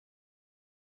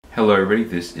Hello everybody,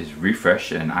 this is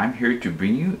Refresh and I'm here to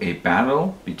bring you a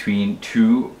battle between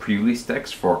two pre-release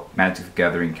decks for Magic the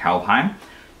Gathering Kaldheim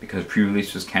because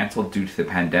pre-release was cancelled due to the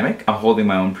pandemic. I'm holding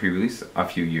my own pre-release a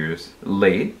few years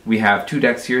late. We have two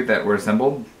decks here that were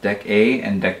assembled, Deck A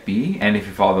and Deck B, and if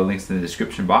you follow the links in the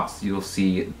description box you'll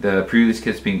see the pre-release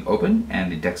kits being opened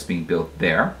and the decks being built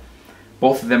there.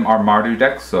 Both of them are Mardu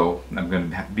decks, so I'm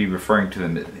going to be referring to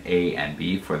them as A and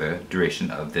B for the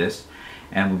duration of this.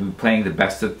 And we'll be playing the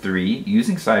best of three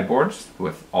using sideboards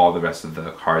with all the rest of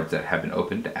the cards that have been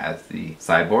opened as the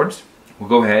sideboards. We'll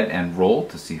go ahead and roll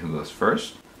to see who goes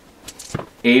first.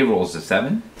 A rolls a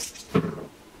 7.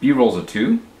 B rolls a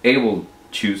 2. A will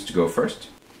choose to go first.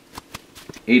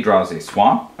 A draws a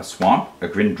Swamp, a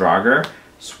Grim Draugr,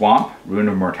 Swamp, Ruin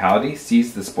of Mortality,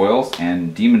 Seize the Spoils,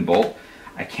 and Demon Bolt.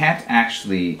 I can't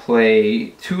actually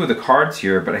play two of the cards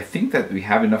here, but I think that we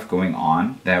have enough going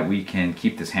on that we can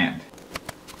keep this hand.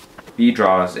 B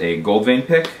draws a Goldvein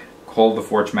Pick, Cold the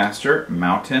Forge Master,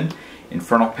 Mountain,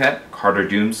 Infernal Pet, Carter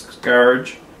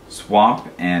Doomscourge, Swamp,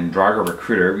 and Draugr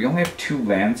Recruiter. We only have two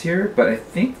lands here, but I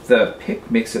think the pick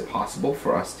makes it possible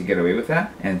for us to get away with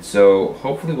that. And so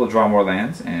hopefully we'll draw more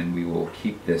lands and we will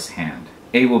keep this hand.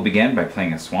 A will begin by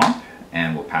playing a Swamp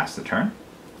and we'll pass the turn.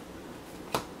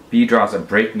 B draws a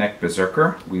Breakneck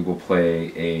Berserker. We will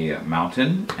play a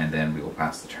Mountain and then we will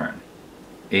pass the turn.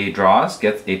 A draws,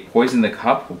 gets a Poison the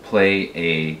Cup, we'll play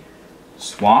a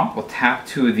Swamp, we'll tap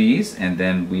two of these, and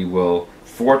then we will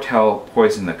foretell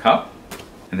Poison the Cup,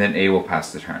 and then A will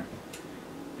pass the turn.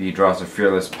 B draws a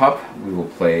Fearless Pup, we will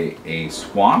play a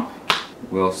Swamp,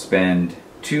 we'll spend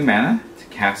 2 mana to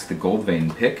cast the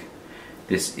Goldvein Pick.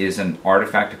 This is an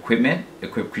artifact equipment.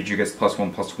 Equipped creature gets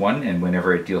 +1/+1, and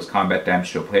whenever it deals combat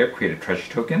damage to a player, create a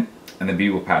treasure token, and then B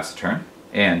will pass the turn.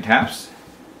 And taps.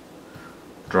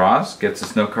 Draws, gets a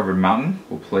Snow-Covered Mountain.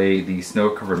 We'll play the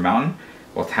Snow-Covered Mountain.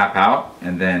 We'll tap out,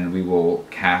 and then we will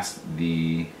cast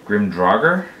the Grim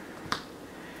Draugr.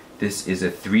 This is a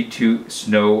 3/2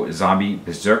 Snow Zombie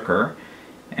Berserker,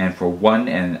 and for 1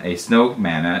 and a Snow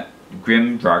mana,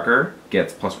 Grim Draugr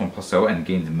gets +1/+0 and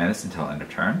gains Menace until end of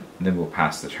turn. And then we'll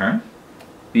pass the turn.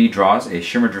 B draws a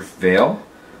Shimmerdrift Veil.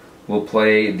 We'll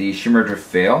play the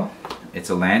Shimmerdrift Veil. It's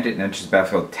a land, it enters the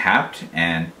battlefield tapped,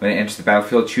 and when it enters the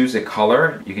battlefield, choose a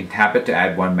color. You can tap it to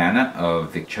add 1 mana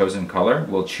of the chosen color.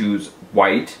 We'll choose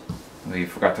white. We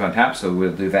forgot to untap, so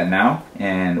we'll do that now.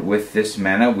 And with this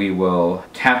mana, we will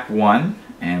tap 1,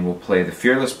 and we'll play the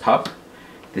Fearless Pup.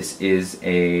 This is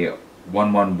a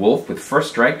 1/1 wolf with first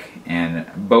strike, and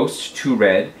boast 2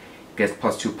 red, gets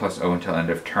 +2/+0 until end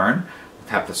of turn. We'll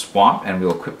tap the Swamp, and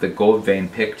we'll equip the Goldvein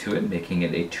Pick to it, making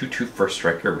it a 2/2 first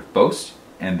striker with boast.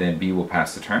 And then B will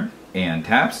pass the turn. And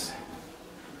taps.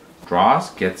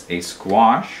 Draws, gets a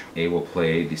Squash. A will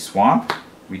play the Swamp.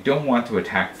 We don't want to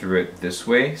attack through it this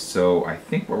way, so I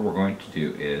think what we're going to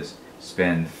do is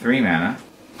spend 3 mana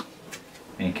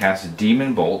and cast a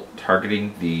Demon Bolt,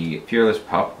 targeting the Fearless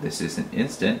Pup. This is an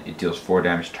instant. It deals 4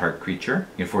 damage to target creature.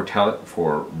 You can foretell it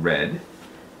for red.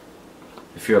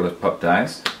 The Fearless Pup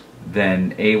dies.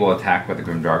 Then A will attack with the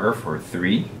Grim Draugr for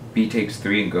 3. B takes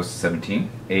 3 and goes to 17.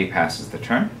 A passes the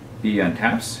turn. B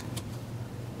untaps.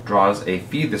 Draws a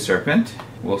Feed the Serpent.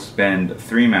 We'll spend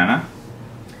 3 mana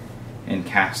and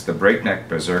cast the Breakneck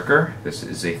Berserker. This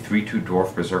is a 3/2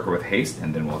 Dwarf Berserker with haste,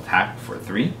 and then we'll attack for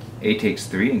 3. A takes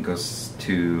 3 and goes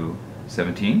to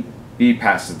 17. B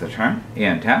passes the turn. A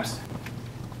untaps.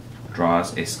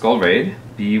 Draws a Skull Raid.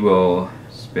 B will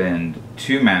spend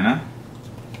 2 mana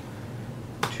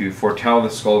to foretell the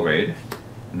Skull Raid,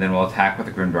 and then we'll attack with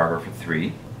the Grim Draugr for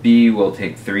 3. B will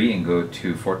take 3 and go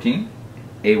to 14.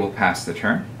 A will pass the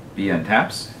turn. B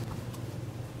untaps.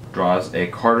 Draws a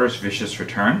Carter's Vicious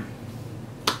Return.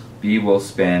 B will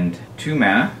spend 2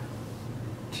 mana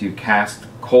to cast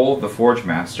Cold the Forge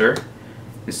Master.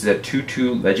 This is a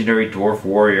 2/2 Legendary Dwarf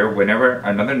Warrior. Whenever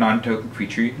another non-token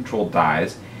creature you control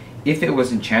dies, if it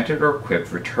was enchanted or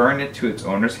equipped, return it to its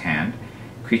owner's hand.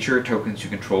 Creature tokens you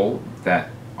control that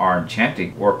are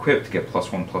enchanted or equipped to get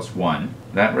 +1/+1.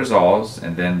 That resolves,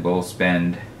 and then we'll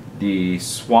spend the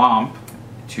Swamp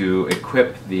to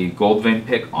equip the Goldvein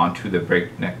Pick onto the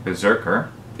Breakneck Berserker.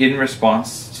 In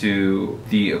response to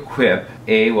the equip,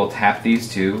 A will tap these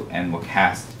 2 and will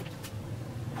cast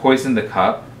Poison the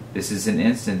Cup. This is an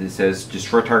instant. It says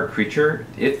destroy target creature.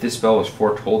 If this spell was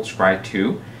foretold, scry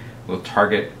 2. We'll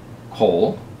target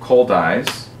Cole. Cole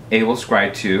dies. A will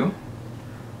scry 2.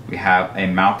 We have a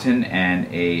Mountain and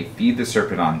a Feed the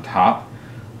Serpent on top.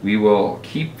 We will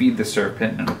keep Feed the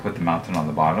Serpent and we'll put the Mountain on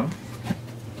the bottom.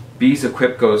 B's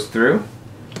equip goes through.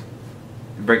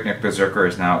 The Breakneck Berserker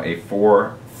is now a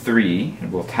 4/3 3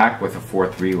 and will attack with a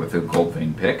 4/3 with a gold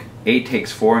vein pick. A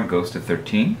takes 4 and goes to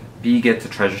 13. B gets a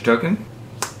treasure token,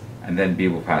 and then B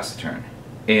will pass the turn.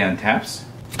 A untaps,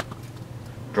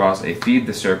 draws a Feed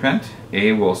the Serpent.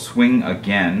 A will swing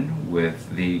again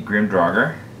with the Grim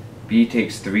Draugr. B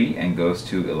takes 3 and goes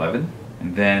to 11.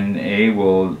 And then A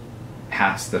will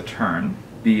pass the turn.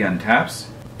 B untaps,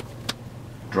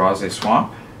 draws a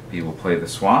swamp. B will play the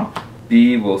swamp.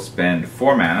 B will spend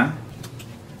 4 mana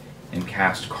and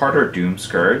cast Carter Doom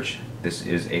Scourge. This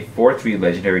is a 4/3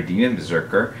 legendary demon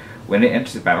berserker. When it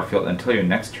enters the battlefield until your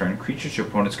next turn, creatures your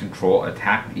opponents control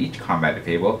attack each combat if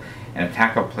able, and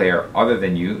attack a player other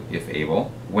than you if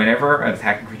able. Whenever an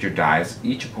attacking creature dies,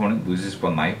 each opponent loses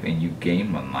 1 life and you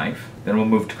gain 1 life. Then we'll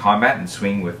move to combat and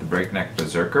swing with the Breakneck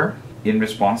Berserker. In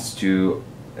response to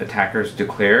attackers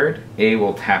declared, A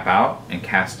will tap out and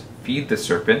cast Feed the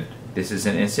Serpent. This is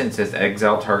an instant. It says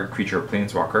exile target creature or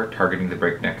planeswalker, targeting the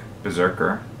Breakneck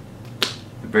Berserker.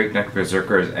 The Breakneck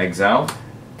Berserker is exiled,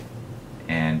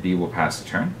 and B will pass the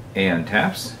turn. A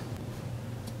untaps,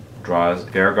 draws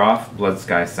Vargoth,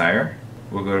 Bloodsky Sire.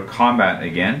 We'll go to combat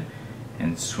again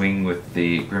and swing with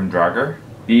the Grim Draugr.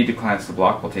 B declines the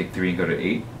block, will take 3 and go to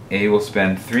 8. A will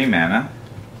spend 3 mana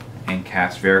and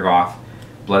cast Vargoth,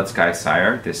 Bloodsky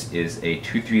Sire. This is a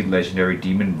 2/3 legendary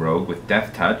demon rogue with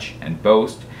Death Touch and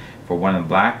Boast. For 1 in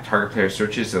black, target player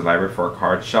searches their library for a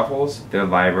card, shuffles their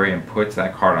library, and puts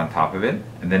that card on top of it,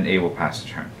 and then A will pass the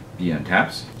turn. B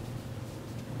untaps,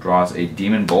 draws a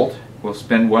Demon Bolt. We'll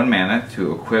spend 1 mana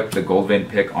to equip the gold vein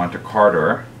pick onto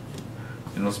Carter,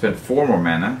 and we'll spend 4 more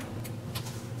mana,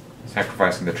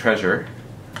 sacrificing the treasure,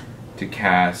 to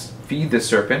cast Feed the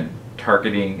Serpent,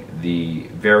 targeting the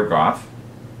Vargoth.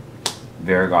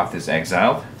 Vargoth is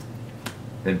exiled.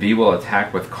 Then B will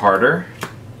attack with Carter.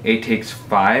 A takes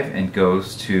 5 and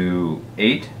goes to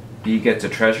 8. B gets a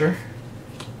treasure,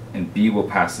 and B will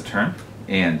pass the turn.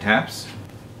 A untaps,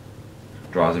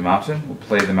 draws a mountain. We'll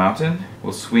play the mountain.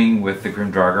 We'll swing with the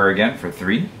Grim Draugr again for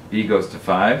 3. B goes to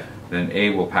 5. Then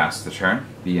A will pass the turn.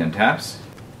 B untaps,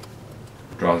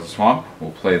 draws a swamp.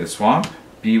 We'll play the swamp.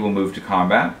 B will move to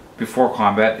combat. Before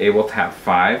combat, A will tap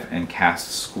 5 and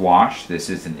cast Squash. This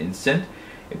is an instant.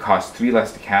 It costs 3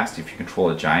 less to cast if you control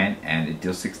a giant, and it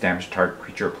deals 6 damage to target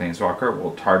creature or planeswalker.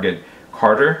 We'll target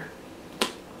Carter.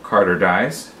 Carter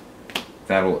dies.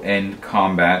 That will end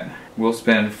combat. We'll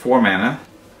spend 4 mana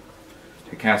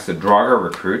to cast a Draugr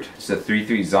Recruit. It's a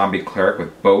 3/3 zombie cleric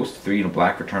with Boast. 3 in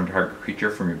black, return target creature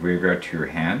from your graveyard to your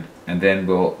hand. And then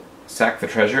we'll sack the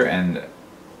treasure and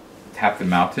tap the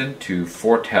mountain to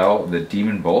foretell the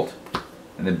Demon Bolt.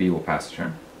 And then B will pass the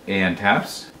turn. A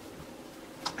untaps,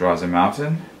 draws a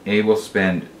mountain. A will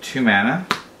spend 2 mana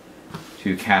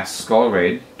to cast Skull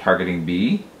Raid, targeting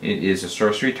B. It is a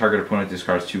sorcery. Target opponent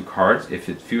discards 2 cards. If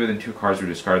it's fewer than 2 cards are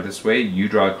discarded this way, you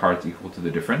draw cards equal to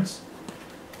the difference.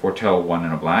 Foretell 1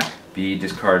 in a black. B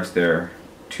discards their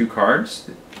 2 cards.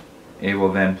 A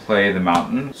will then play the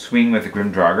mountain, swing with the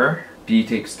Grim Draugr. B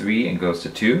takes 3 and goes to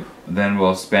 2. Then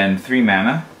we'll spend 3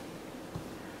 mana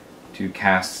to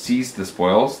cast Seize the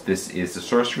Spoils. This is the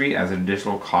sorcery. As an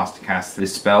additional cost to cast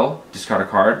this spell, discard a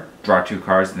card, draw 2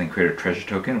 cards, and then create a treasure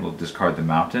token. We'll discard the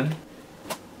mountain.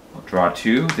 We'll draw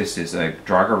 2. This is a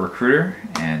Draugr Recruiter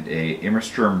and a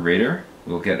Immersturm Raider.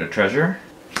 We'll get a treasure,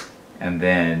 and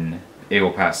then A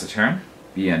will pass the turn.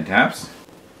 B untaps,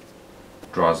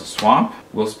 draws a swamp.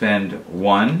 We'll spend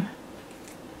 1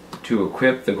 to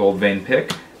equip the gold vein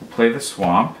pick. We'll play the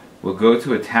swamp. We'll go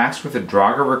to attacks with a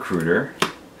Draugr Recruiter,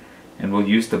 and we'll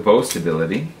use the Boast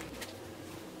ability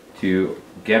to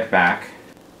get back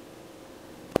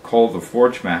Call the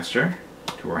Forge Master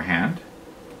to our hand.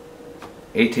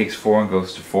 A takes 4 and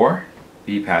goes to 4.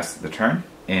 B passes the turn.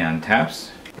 A untaps,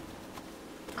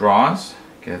 draws,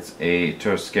 gets a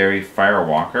Tuscary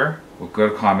Firewalker. We'll go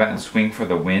to combat and swing for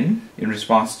the win. In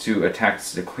response to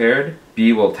attacks declared,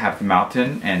 B will tap the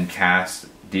mountain and cast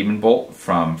Demon Bolt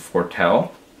from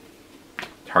Foretell,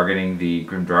 targeting the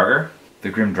Grim Draugr. The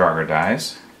Grim Draugr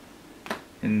dies.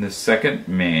 In the second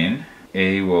main,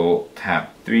 A will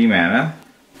tap 3 mana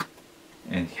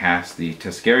and cast the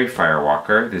Tuscary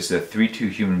Firewalker. This is a 3/2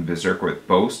 human berserker with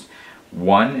Boast.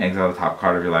 1, exile the top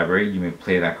card of your library. You may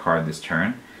play that card this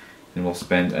turn. Then we'll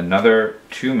spend another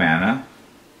 2 mana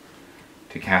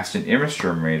to cast an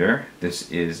Immersturm Raider.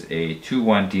 This is a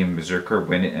 2/1 demon berserker.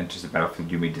 When it enters the battlefield,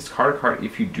 you may discard a card.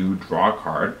 If you do, draw a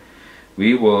card.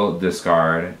 We will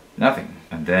discard nothing,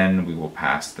 and then we will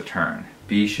pass the turn.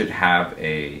 B should have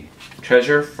a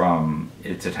treasure from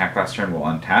its attack last turn. We'll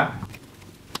untap,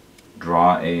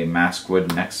 draw a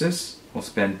Maskwood Nexus. We'll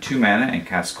spend 2 mana and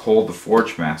cast Cold the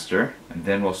Forge Master, and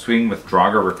then we'll swing with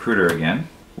Draugr Recruiter again.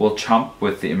 will chump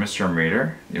with the Immersturm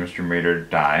Raider. The Immersturm Raider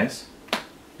dies.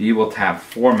 B will tap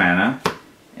 4 mana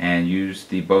and use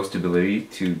the boast ability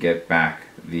to get back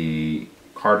the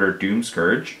Carter Doom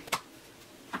Scourge.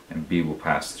 And B will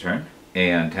pass the turn. A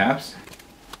untaps.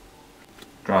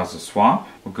 Draws a swamp.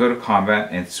 We'll go to combat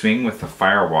and swing with the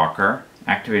Firewalker,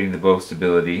 activating the boast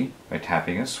ability by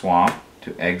tapping a swamp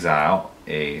to exile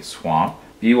a swamp.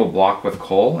 B will block with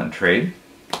Coal and trade.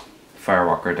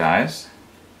 Firewalker dies.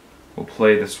 We'll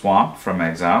play the swamp from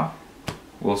exile.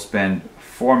 We'll spend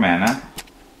 4 mana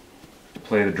to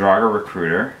play the Draugr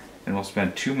Recruiter. Then we'll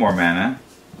spend 2 more mana,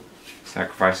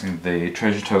 sacrificing the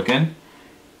treasure token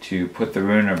to put the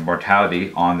Rune of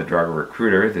Mortality on the Draugr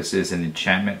Recruiter. This is an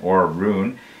enchantment or a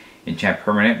rune. Enchant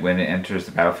permanent. When it enters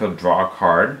the battlefield, draw a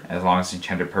card. As long as the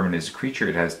enchanted permanent is a creature,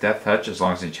 it has Death Touch. As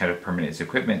long as the enchanted permanent is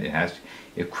equipment, it has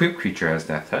equipped creature has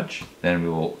Death Touch. Then we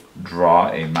will draw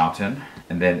a mountain,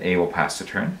 and then A will pass the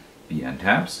turn. B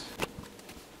untaps,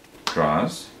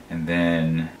 draws, and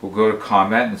then we'll go to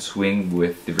combat and swing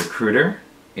with the Recruiter.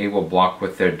 A will block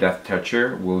with their Death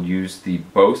Toucher. We'll use the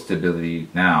Boast ability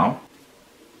now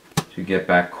to get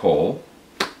back Coal.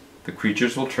 The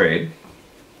creatures will trade.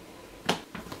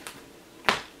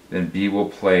 Then B will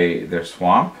play their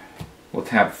swamp. We'll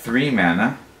tap 3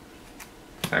 mana,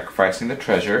 sacrificing the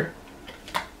treasure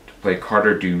to play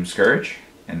Carter Doom Scourge,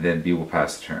 and then B will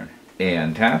pass the turn. A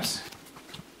untaps,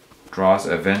 draws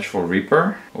a Vengeful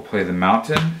Reaper. We'll play the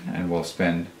mountain, and we'll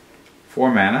spend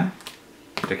 4 mana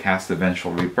to cast the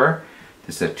Vengeful Reaper.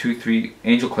 This is a 2/3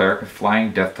 Angel Cleric with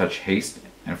Flying, Death Touch, Haste,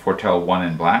 and Foretell 1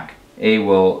 in black. A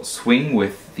will swing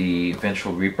with the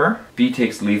Vengeful Reaper. B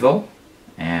takes lethal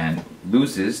and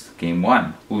loses game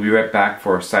 1. We'll be right back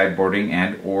for sideboarding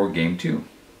and or game 2.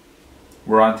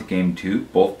 We're on to game 2.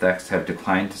 Both decks have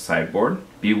declined to sideboard.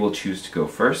 B will choose to go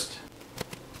first.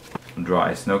 We'll draw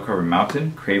a Snow-Covered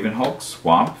Mountain, Craven Hulk,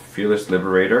 Swamp, Fearless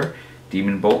Liberator,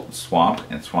 Demon Bolt, Swamp,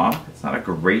 and Swamp. It's not a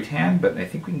great hand, but I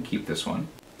think we can keep this one.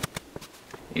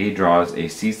 A draws a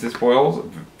Seize the Spoils,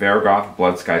 Vargoth,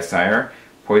 Blood Sky Sire,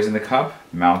 Poison the Cup,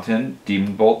 Mountain,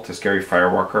 Demon Bolt, Tuscary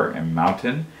Firewalker, and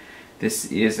Mountain. This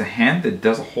is a hand that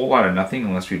does a whole lot of nothing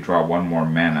unless we draw 1 more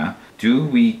mana. Do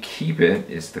we keep it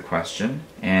is the question,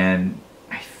 and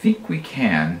I think we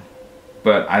can,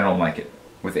 but I don't like it.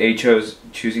 With A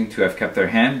choosing to have kept their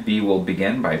hand, B will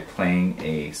begin by playing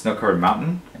a Snow-Covered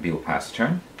Mountain, and B will pass the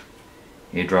turn.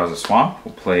 A draws a Swamp,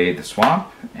 we'll play the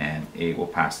Swamp, and A will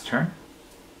pass the turn.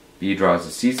 B draws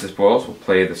a Seize the Spoils, we'll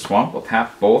play the Swamp, we'll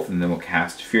tap both, and then we'll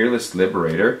cast Fearless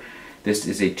Liberator. This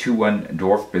is a 2/1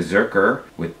 Dwarf Berserker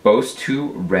with Boast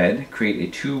 2 red, create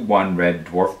a 2/1 red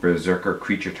Dwarf Berserker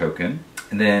creature token,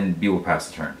 and then B will pass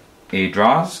the turn. A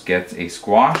draws, gets a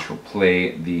Squash, we'll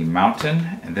play the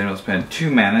Mountain, and then we'll spend 2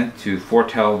 mana to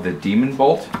foretell the Demon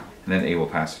Bolt, and then A will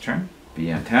pass the turn. B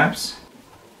untaps,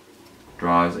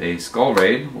 draws a Skull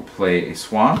Raid, we'll play a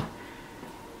Swamp,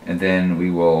 and then we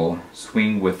will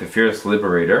swing with the Fearless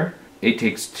Liberator. A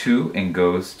takes 2 and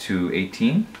goes to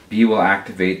 18. B will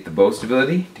activate the Boast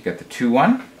ability to get the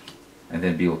 2/1, and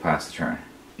then B will pass the turn.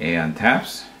 A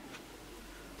untaps,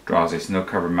 draws a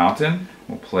Snow-Covered Mountain,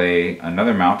 we'll play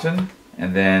another Mountain,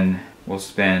 and then we'll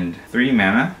spend 3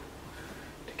 mana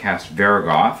to cast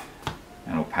Vargoth,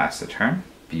 and we'll pass the turn.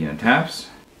 B untaps,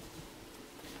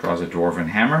 draws a Dwarven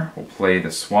Hammer, we'll play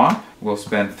the Swamp, we'll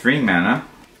spend 3 mana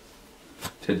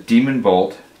to Demon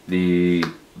Bolt the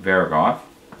Vargoth.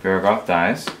 Vargoth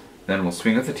dies. Then we'll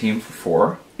swing with the team for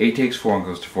 4. A takes 4 and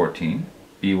goes to 14.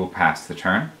 B will pass the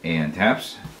turn. A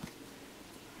untaps,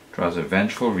 draws a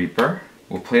Vengeful Reaper.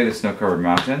 We'll play the Snow-Covered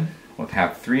Mountain. We'll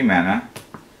tap 3 mana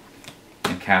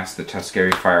and cast the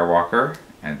Tuscary Firewalker,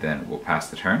 and then we'll pass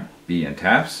the turn. B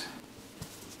untaps,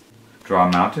 draw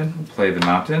a Mountain. We'll play the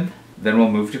Mountain. Then we'll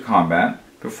move to combat.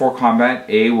 Before combat,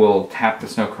 A will tap the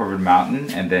Snow-Covered Mountain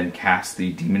and then cast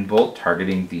the Demon Bolt,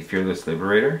 targeting the Fearless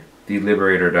Liberator. The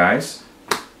Liberator dies.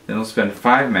 Then we'll spend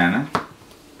 5 mana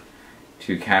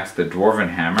to cast the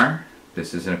Dwarven Hammer.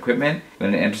 This is an equipment.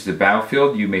 When it enters the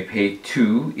battlefield, you may pay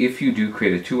 2. If you do,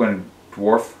 create a 2/1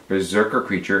 Dwarf Berserker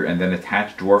creature and then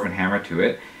attach Dwarven Hammer to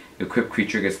it. The equipped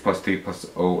creature gets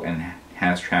 +3/+0 and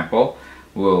has trample.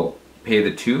 We'll pay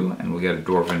the 2 and we'll get a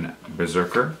Dwarven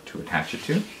Berserker to attach it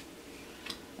to.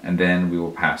 And then we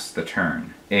will pass the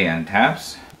turn. A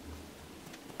untaps,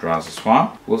 draws a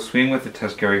Swamp. We'll swing with the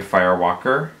Tuscary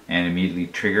Firewalker and immediately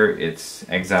trigger its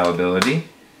exile ability.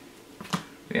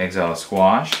 We exile a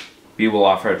Squash. B will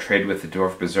offer a trade with the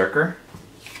Dwarf Berserker.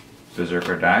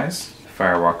 Berserker dies.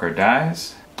 Firewalker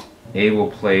dies. A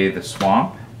will play the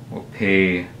Swamp. We'll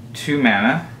pay 2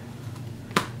 mana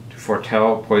to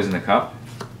foretell Poison the Cup,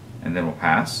 and then we'll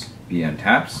pass. B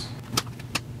untaps,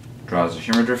 Draws a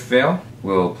Shimmer Drift Veil.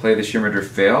 We'll play the Shimmer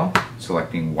Drift Veil,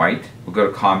 selecting white. We'll go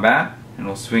to combat, and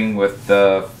we'll swing with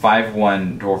the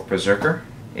 5/1 Dwarf Berserker.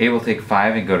 A will take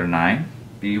 5 and go to 9.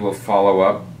 B will follow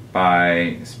up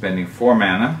by spending 4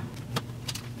 mana,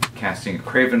 casting a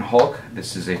Craven Hulk.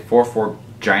 This is a 4/4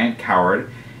 giant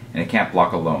coward, and it can't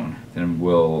block alone. Then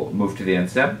we'll move to the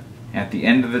end step. At the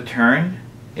end of the turn,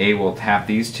 A will tap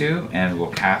these two, and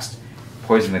we'll cast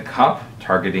Poison the Cup,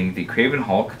 targeting the Craven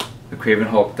Hulk. The Craven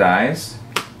Hulk dies.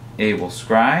 A will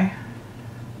scry.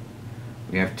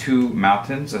 We have 2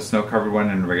 mountains, a snow-covered one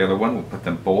and a regular one. We'll put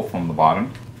them both on the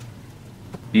bottom.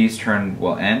 B's turn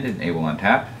will end and A will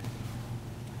untap.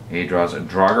 A draws a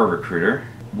Draugr Recruiter.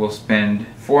 We'll spend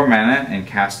 4 mana and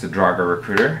cast the Draugr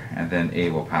Recruiter, and then A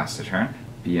will pass the turn.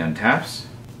 B untaps.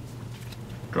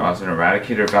 Draws an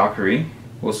Eradicator Valkyrie.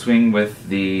 We'll swing with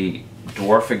the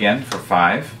Dwarf again for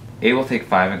 5. A will take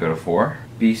 5 and go to 4.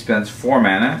 B spends 4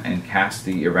 mana and casts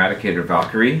the Eradicator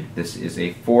Valkyrie. This is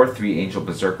a 4/3 Angel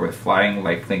Berserker with flying,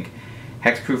 lifelink,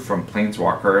 hexproof from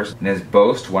Planeswalkers. And as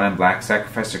Boast, 1 in black,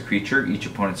 sacrifice a creature. Each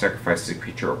opponent sacrifices a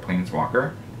creature or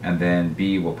Planeswalker. And then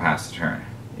B will pass the turn.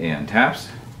 A untaps.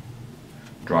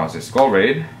 Draws a Skull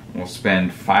Raid. We'll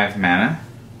spend 5 mana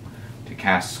to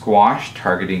cast Squash,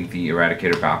 targeting the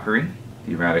Eradicator Valkyrie.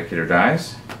 The Eradicator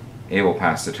dies. A will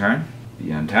pass the turn. B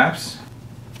untaps.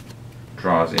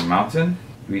 Draws a Mountain.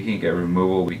 We can get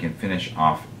removal, we can finish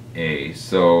off A.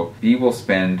 So B will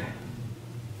spend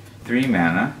 3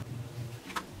 mana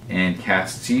and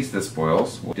cast Seize the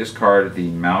Spoils. We'll discard the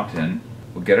Mountain.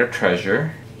 We'll get a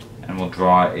treasure, and we'll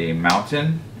draw a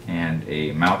Mountain and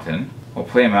a Mountain. We'll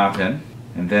play a Mountain,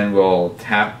 and then we'll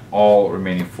tap all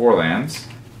remaining 4 lands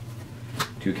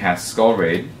to cast Skull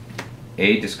Raid.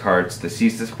 A discards the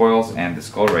Seize the Spoils and the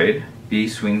Skull Raid. B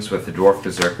swings with the Dwarf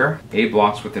Berserker. A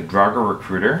blocks with the Draugr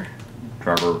Recruiter.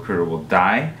 Draugr Recruiter will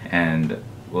die and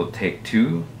will take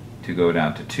 2 to go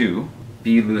down to 2.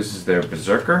 B loses their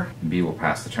Berserker, and B will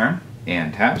pass the turn. A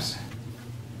untaps.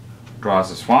 Draws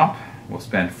a Swamp. We'll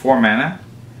spend 4 mana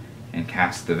and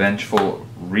cast the Vengeful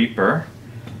Reaper.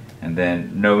 And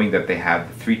then, knowing that they have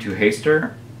the 3/2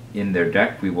 Haster in their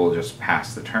deck, we will just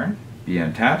pass the turn. B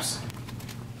untaps.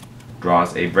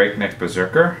 Draws a Breakneck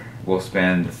Berserker. We'll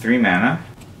spend 3 mana,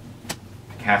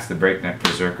 cast the Breakneck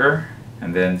Berserker,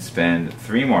 and then spend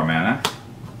 3 more mana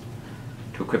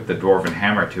to equip the Dwarven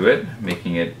Hammer to it,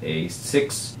 making it a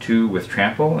 6/2 with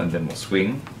Trample, and then we'll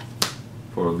swing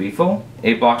for lethal.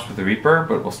 A blocks with the Reaper,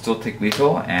 but will still take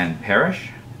lethal and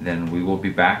perish. Then we will be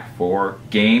back for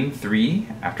game 3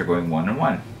 after going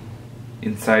 1-1.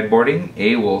 In sideboarding,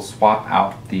 A will swap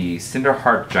out the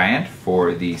Cinderheart Giant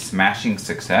for the Smashing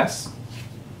Success.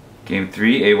 Game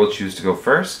 3, A will choose to go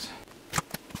first.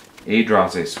 A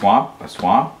draws a Swamp, a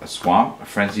Swamp, a Swamp, a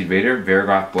Frenzied Raider,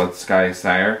 Vargoth, Bloodsky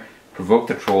Sire, Provoke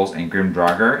the Trolls, and Grim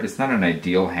Draugr. It's not an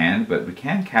ideal hand, but we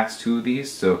can cast 2 of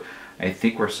these, so I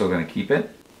think we're still going to keep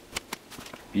it.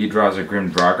 B draws a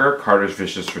Grim Draugr, Carter's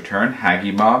Vicious Return,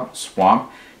 Haggy Mob, Swamp,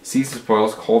 Seize the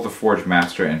Spoils, Cold the Forge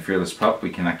Master, and Fearless Pup. We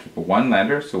cannot keep a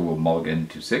 1-lander, so we'll mulligan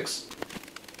to 6.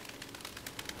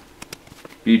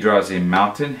 B draws a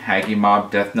Mountain, Haggy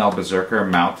Mob, Death Knell Berserker,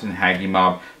 Mountain, Haggy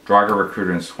Mob, Draugr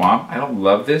Recruiter, and Swamp. I don't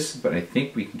love this, but I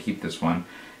think we can keep this one,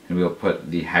 and we'll put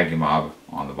the Haggy Mob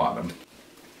on the bottom.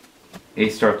 A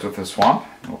starts with a Swamp,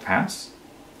 and we'll pass.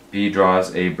 B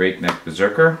draws a Breakneck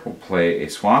Berserker, we'll play a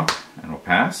Swamp, and we'll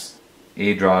pass.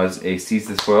 A draws a Seize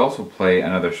the Spoils, we'll play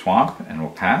another Swamp, and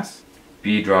we'll pass.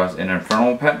 B draws an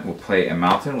Infernal Pet, we'll play a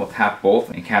Mountain, we'll tap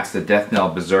both and cast the Death Knell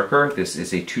Berserker. This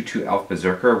is a 2/2 Elf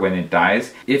Berserker. When it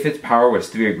dies, if its power was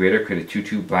 3 or greater, create a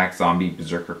 2/2 Black Zombie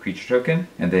Berserker creature token,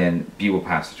 and then B will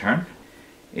pass the turn.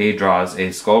 A draws a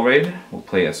Skull Raid, we'll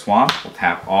play a Swamp, we'll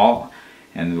tap all,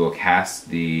 and we'll cast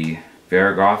the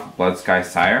Vargoth Bloodsky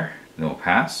Sire, and then we'll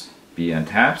pass. B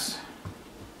untaps.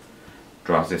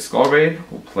 Draws a Skull Raid,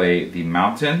 we'll play the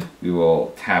Mountain, we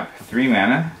will tap 3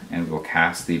 mana, and we'll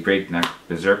cast the Breakneck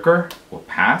Berserker, we'll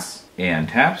pass. A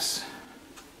untaps.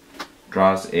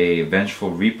 Draws a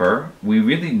Vengeful Reaper. We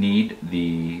really need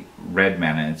the red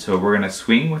mana, and so we're going to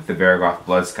swing with the Vargoth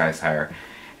Bloodsky Sire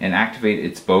and activate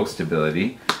its Boast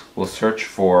ability. We'll search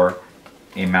for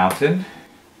a Mountain,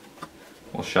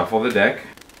 we'll shuffle the deck,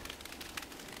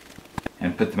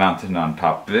 and put the Mountain on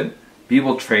top of it. B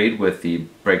will trade with the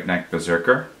Breakneck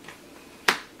Berserker.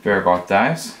 Vargoth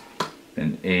dies.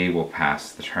 Then A will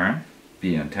pass the turn.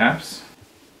 B untaps.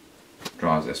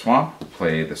 Draws a Swamp. We'll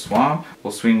play the Swamp.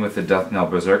 We'll swing with the Death Knell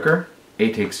Berserker.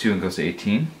 A takes 2 and goes to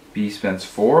 18. B spends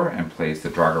 4 and plays the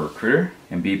Draugr Recruiter.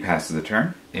 And B passes the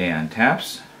turn. A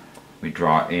untaps. We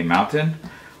draw a Mountain.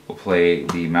 We'll play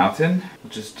the mountain.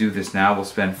 We'll just do this now. We'll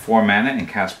spend 4 mana and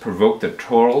cast Provoke the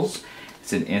Totals.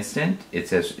 It's an instant. It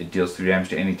says it deals 3 damage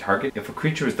to any target. If a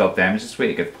creature is dealt damage this way,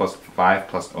 it gets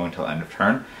 +5/+0 until end of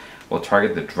turn. We'll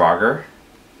target the Draugr.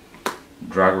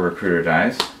 Draugr Recruiter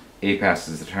dies. A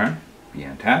passes the turn. B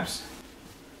untaps.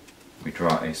 We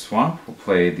draw a swamp. We'll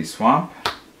play the swamp.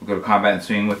 We'll go to combat and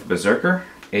swing with the Berserker.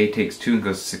 A takes 2 and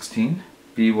goes to 16.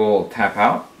 B will tap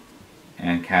out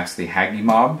and cast the Haggy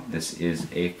Mob. This is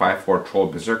a 5/4 Troll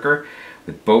Berserker.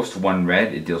 With Boast 1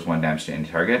 red, it deals 1 damage to any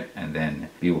target, and then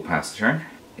B will pass the turn.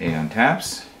 A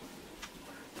untaps,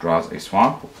 draws a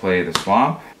swamp. We'll play the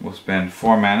swamp. We'll spend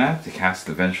 4 mana to cast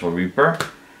the Vengeful Reaper,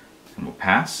 and we'll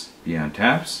pass. B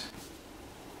untaps,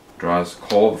 draws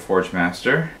Cole, the Forge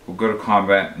Master. We'll go to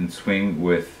combat and swing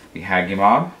with the Haggy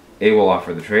Mob. A will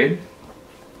offer the trade.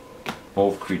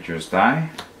 Both creatures die.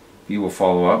 B will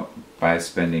follow up by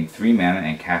spending 3 mana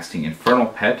and casting Infernal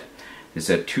Pet. It's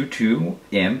a 2/2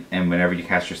 imp, and whenever you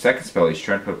cast your second spell each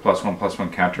turn, put a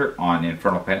 +1/+1 counter on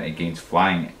Infernal Pet and it gains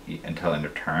flying until end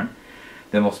of turn.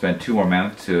 Then we'll spend 2 more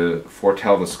mana to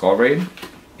foretell the Skull Raid.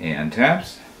 And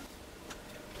taps.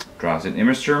 Draws an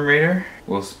Immersturm Raider.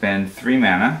 We'll spend 3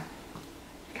 mana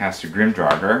to cast a Grim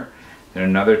Draugr. Then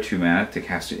another 2 mana to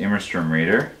cast an Immersturm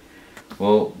Raider.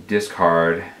 We'll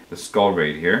discard the Skull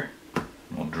Raid here.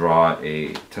 We'll draw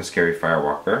a Tuskeri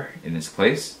Firewalker in its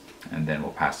place, and then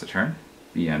we'll pass the turn.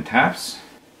 B untaps,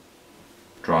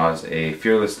 draws a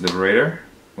Fearless Liberator.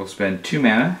 We'll spend 2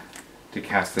 mana to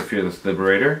cast the Fearless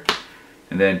Liberator,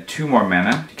 and then 2 more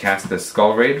mana to cast the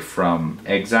Skull Raid from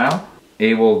exile.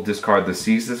 A will discard the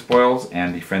Seize the Spoils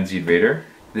and the Frenzied Raider.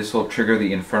 This will trigger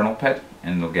the Infernal Pet,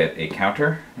 and it'll get a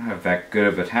counter. I don't have that good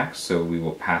of attacks, so we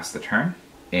will pass the turn.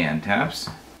 A untaps,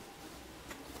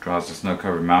 draws the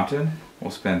Snow-Covered Mountain. We'll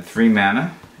spend 3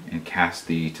 mana and cast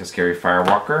the Tuskeri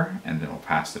Firewalker, and then we'll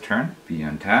pass the turn. B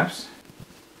untaps,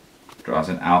 draws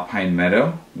an Alpine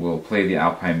Meadow. We'll play the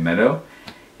Alpine Meadow.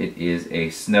 It is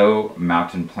a Snow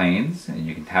Mountain Plains, and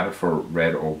you can tap it for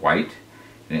red or white,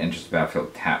 and it enters the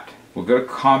battlefield tapped. We'll go to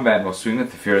combat and we'll swing with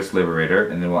the Fearless Liberator,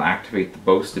 and then we'll activate the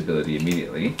Boast ability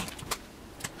immediately.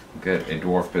 We'll get a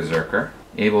Dwarf Berserker.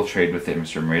 A will trade with the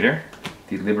Immersturm Raider.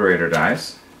 The Liberator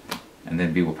dies, and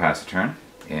then B will pass the turn.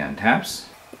 And taps,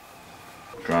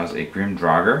 draws a Grim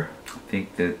Draugr. I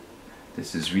think that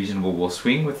this is reasonable. We'll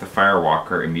swing with the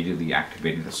Firewalker, immediately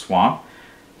activating the swamp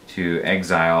to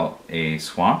exile a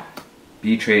swamp.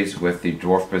 B trades with the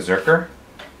Dwarf Berserker.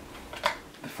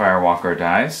 The Firewalker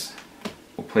dies.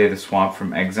 We'll play the swamp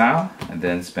from exile and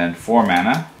then spend 4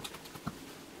 mana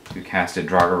to cast a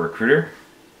Draugr Recruiter,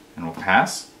 and we'll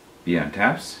pass. B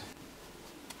untaps,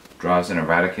 draws an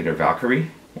Eradicator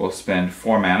Valkyrie. We'll spend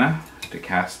 4 mana to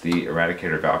cast the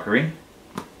Eradicator Valkyrie,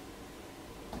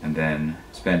 and then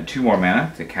spend 2 more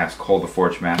mana to cast Cole, the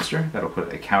Forge Master. That'll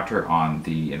put a counter on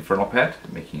the Infernal Pet,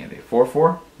 making it a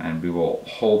 4/4, and we will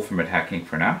hold from attacking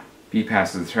for now. B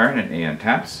passes the turn and A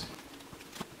untaps.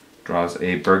 Draws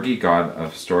a Birgi, God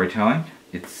of Storytelling.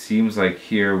 It seems like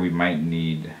here we might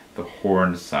need the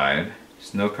Horn side.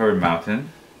 Snow-Covered Mountain,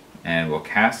 and we'll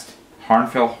cast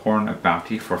Harnfell, Horn of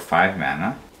Bounty for 5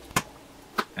 mana.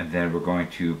 And then we're going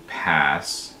to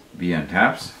pass. B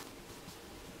untaps,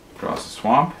 draws a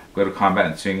swamp. Go to combat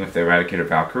and swing with the Eradicator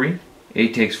Valkyrie. A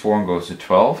takes 4 and goes to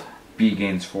 12. B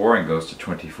gains 4 and goes to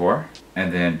 24.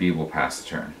 And then B will pass the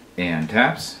turn. A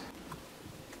untaps,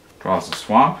 draws a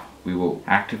swamp. We will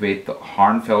activate the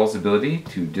Harnfell's ability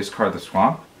to discard the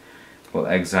swamp. We'll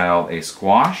exile a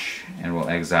Squash, and we'll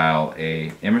exile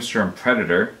a Immersturm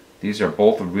Predator. These are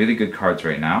both really good cards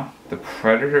right now. The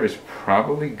Predator is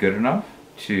probably good enough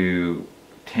to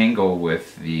tangle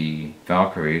with the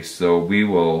Valkyrie, so we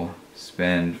will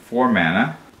spend 4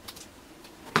 mana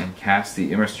and cast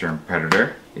the Immersturm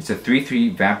Predator. It's a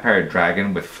 3/3 Vampire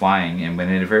Dragon with flying, and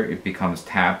whenever it becomes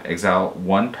tapped, exile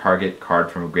 1 target card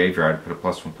from a graveyard, put a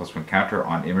 +1/+1 counter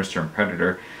on Immersturm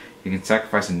Predator. You can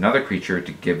sacrifice another creature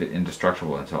to give it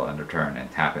indestructible until end of turn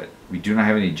and tap it. We do not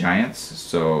have any giants,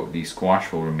 so the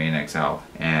Squash will remain exiled,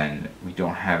 and we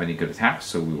don't have any good attacks,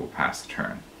 so we will pass the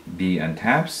turn. B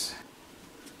untaps.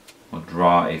 We'll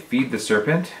draw a Feed the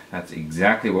Serpent. That's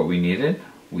exactly what we needed.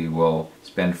 We will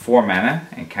spend 4 mana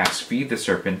and cast Feed the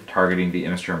Serpent, targeting the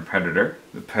Immersturm Predator.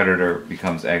 The Predator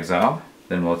becomes exiled.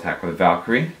 Then we'll attack with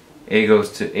Valkyrie. A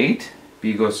goes to 8,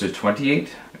 B goes to 28,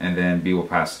 and then B will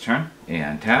pass the turn. A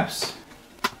untaps,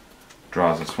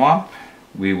 draws a swamp.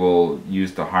 We will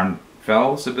use the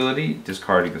Harnfell's ability,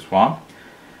 discarding the swamp.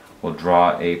 We'll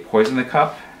draw a Poison the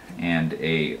Cup and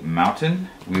a Mountain.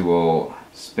 We will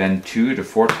spend 2 to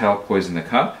foretell Poison the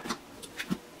Cup,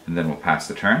 and then we'll pass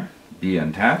the turn. B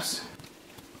untaps,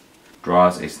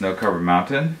 draws a snow-covered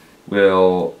mountain.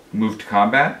 We'll move to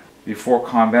combat. Before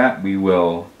combat, we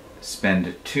will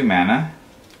spend 2 mana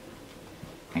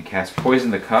and cast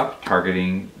Poison the Cup,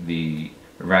 targeting the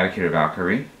Eradicator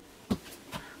Valkyrie.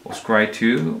 We'll scry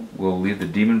 2, we'll leave the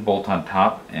Demon Bolt on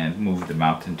top and move the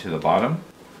mountain to the bottom.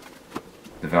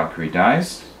 The Valkyrie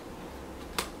dies.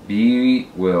 B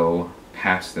will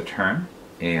pass the turn.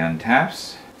 A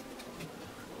untaps,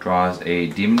 draws a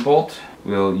Demon Bolt.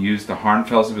 We'll use the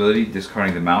Harnfell's ability,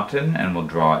 discarding the mountain, and we'll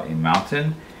draw a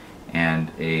mountain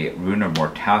and a Rune of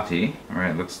Mortality.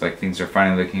 Alright, looks like things are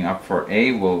finally looking up for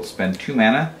A. We'll spend 2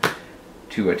 mana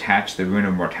to attach the Rune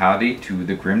of Mortality to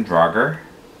the Grim Draugr.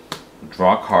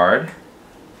 Draw a card.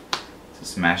 It's a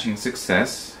smashing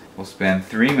success. We'll spend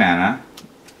 3 mana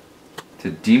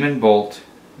to Demon Bolt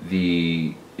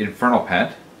the Infernal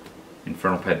Pet.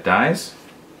 Infernal Pet dies.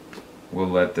 We'll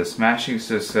let the smashing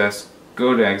success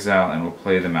go to exile and we'll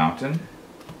play the mountain.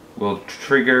 We'll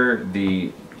trigger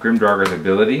the Grim Draugr's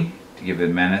ability to give it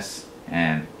menace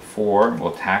and 4.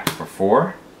 We'll attack for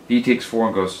 4. B takes 4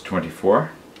 and goes to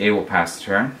 24. A will pass the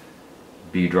turn.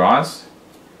 B draws.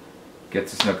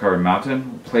 Gets a snow-covered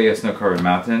mountain. We'll play a snow-covered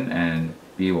mountain and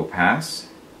B will pass.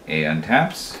 A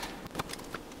untaps.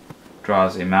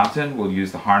 Draws a mountain. We'll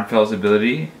use the Harnfell's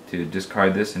ability to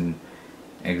discard this and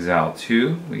exile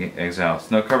 2. We exile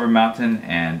Snow-Covered Mountain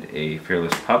and a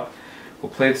Fearless Pup. We'll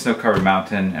play the Snow-Covered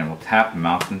Mountain and we'll tap the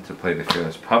mountain to play the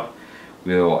Fearless Pup.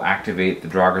 We'll activate the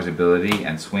Draugr's ability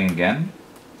and swing again.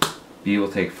 B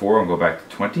will take 4 and go back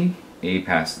to 20. A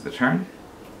passes the turn.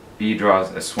 B draws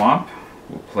a swamp.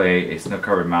 We'll play a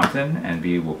Snow-Covered Mountain and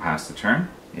B will pass the turn.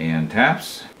 A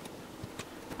untaps.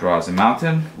 Draws a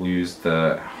mountain. We'll use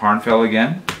the Harnfell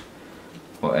again.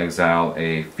 We'll exile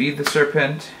a Feed the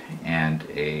Serpent and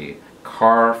a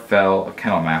Carfell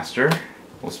Kennelmaster.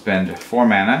 We'll spend 4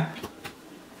 mana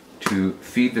to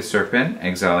Feed the Serpent,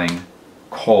 exiling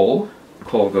Cole.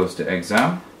 Cole goes to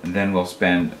exile. And then we'll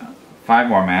spend 5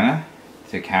 more mana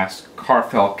to cast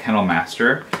Carfell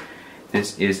Kennelmaster.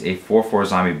 This is a 4/4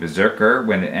 zombie berserker.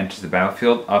 When it enters the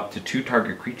battlefield, up to 2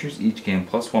 target creatures each gain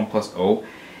 +1/+0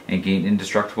 and gain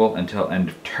indestructible until end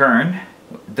of turn.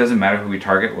 It doesn't matter who we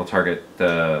target. We'll target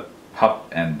the Pup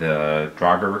and the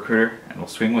Draugr Recruiter and we'll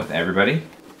swing with everybody.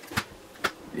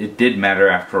 It did matter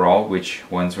after all which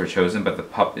ones were chosen, but the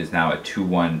Pup is now a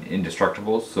 2/1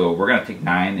 indestructible, so we're going to take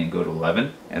 9 and go to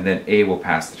 11. And then A will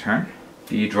pass the turn.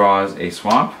 B draws a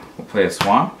swamp. We'll play a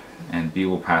swamp and B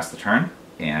will pass the turn.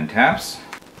 And taps.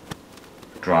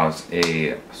 Draws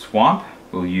a swamp.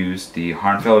 We'll use the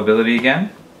Harnfell ability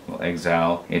again. We'll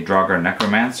exile a Draugr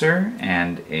Necromancer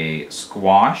and a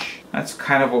Squash. That's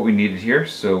kind of what we needed here,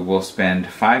 so we'll spend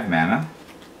 5 mana.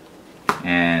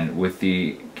 And with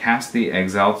the cast the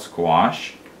exiled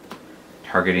Squash,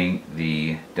 targeting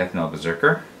the Death Knell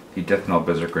Berserker. The Death Knell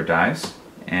Berserker dies.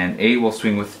 And A will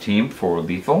swing with the team for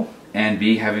lethal. And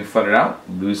B, having flooded out,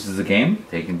 loses the game,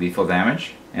 taking lethal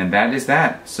damage. And that is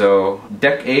that. So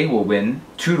Deck A will win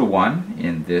 2-1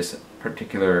 in this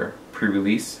particular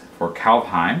pre-release for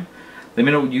Kaldheim. Let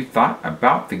me know what you thought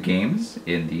about the games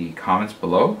in the comments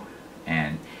below.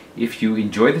 And if you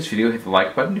enjoyed this video, hit the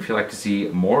like button. If you'd like to see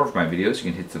more of my videos,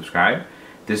 you can hit subscribe.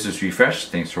 This is Refresh.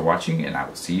 Thanks for watching, and I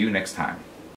will see you next time.